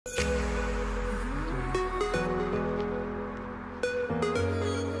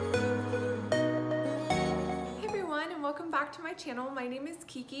my channel. My name is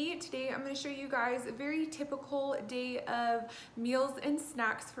Kiki. Today I'm going to show you guys a very typical day of meals and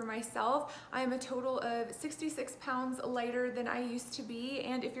snacks for myself. I am a total of 66 pounds lighter than I used to be,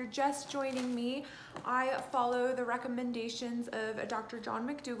 and if you're just joining me, I follow the recommendations of Dr. John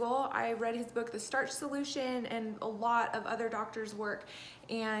Mcdougall. I read his book, The Starch Solution, and a lot of other doctors' work,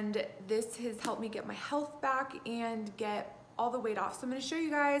 and this has helped me get my health back and get all the weight off. So I'm going to show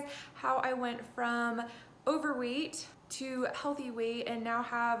you guys how I went from overweight to healthy weight and now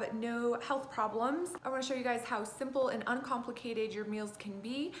have no health problems. I want to show you guys how simple and uncomplicated your meals can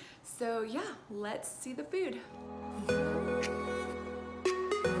be. So yeah, let's see the food.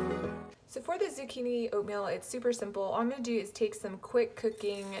 So for the zucchini oatmeal, it's super simple. All I'm gonna do is take some quick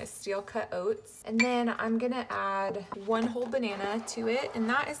cooking steel cut oats, and then I'm gonna add 1 whole banana to it, and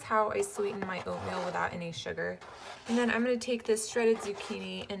that is how I sweeten my oatmeal without any sugar. And then I'm gonna take this shredded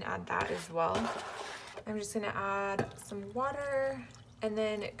zucchini and add that as well. I'm just gonna add some water and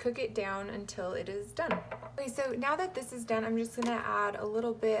then cook it down until it is done. Okay, so now that this is done, I'm just gonna add a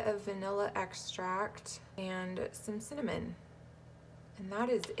little bit of vanilla extract and some cinnamon. And that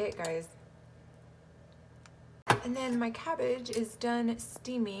is it, guys. And then my cabbage is done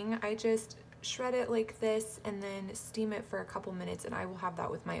steaming. I just shred it like this and then steam it for a couple minutes, and I will have that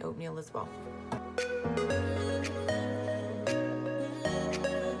with my oatmeal as well.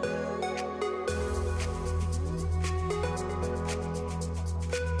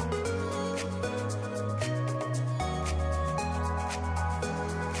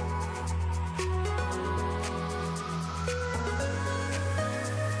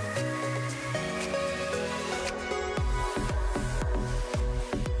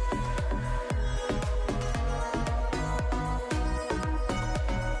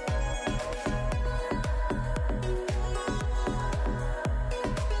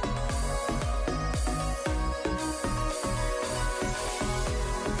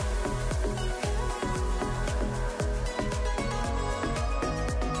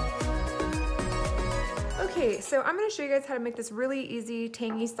 Okay, so I'm gonna show you guys how to make this really easy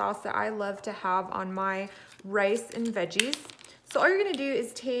tangy sauce that I love to have on my rice and veggies. So all you're gonna do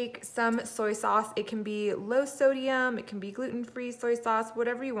is take some soy sauce. It can be low sodium, it can be gluten-free soy sauce,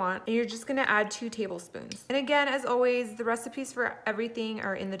 whatever you want. And you're just gonna add 2 tablespoons. And again, as always, the recipes for everything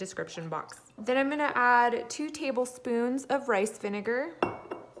are in the description box. Then I'm gonna add 2 tablespoons of rice vinegar,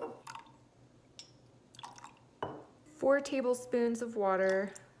 4 tablespoons of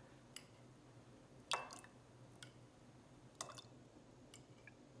water,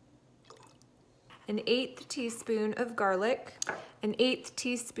 an 1/8 teaspoon of garlic, an 1/8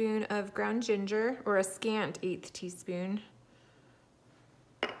 teaspoon of ground ginger, or a scant 1/8 teaspoon.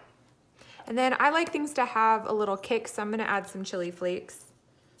 And then I like things to have a little kick, so I'm gonna add some chili flakes.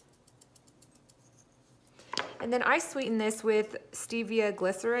 And then I sweeten this with stevia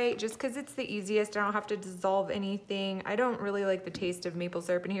glycerate just because it's the easiest. I don't have to dissolve anything. I don't really like the taste of maple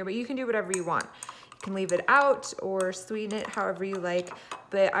syrup in here, but you can do whatever you want. You can leave it out or sweeten it however you like,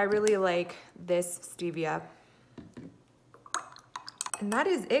 but I really like this stevia. And that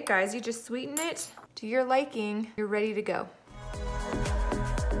is it, guys. You just sweeten it to your liking. You're ready to go.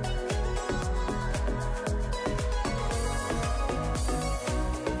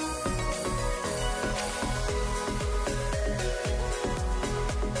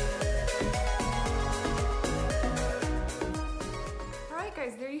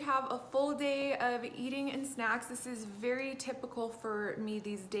 There you have a full day of eating and snacks. This is very typical for me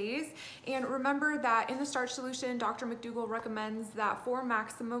these days. And remember that in the Starch Solution, Dr. Mcdougall recommends that for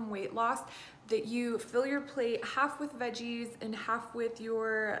maximum weight loss, that you fill your plate half with veggies and half with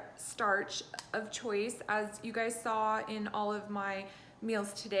your starch of choice, as you guys saw in all of my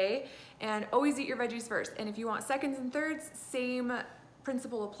meals today. And always eat your veggies first. And if you want seconds and thirds, same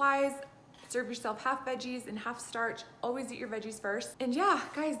principle applies. Serve yourself half veggies and half starch. Always eat your veggies first. And yeah,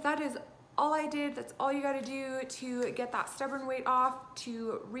 guys, that is all I did. That's all you gotta do to get that stubborn weight off,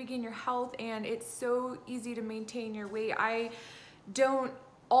 to regain your health, and it's so easy to maintain your weight. I don't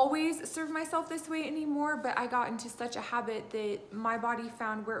always serve myself this way anymore, but I got into such a habit that my body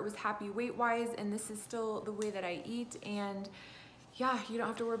found where it was happy weight-wise, and this is still the way that I eat. And yeah, you don't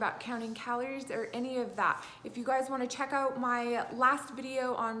have to worry about counting calories or any of that. If you guys want to check out my last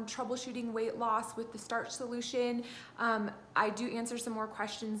video on troubleshooting weight loss with the Starch Solution, I do answer some more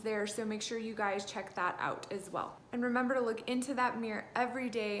questions there, so make sure you guys check that out as well. And remember to look into that mirror every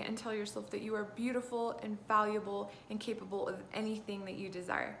day and tell yourself that you are beautiful and valuable and capable of anything that you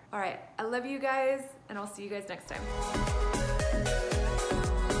desire. All right, I love you guys, and I'll see you guys next time.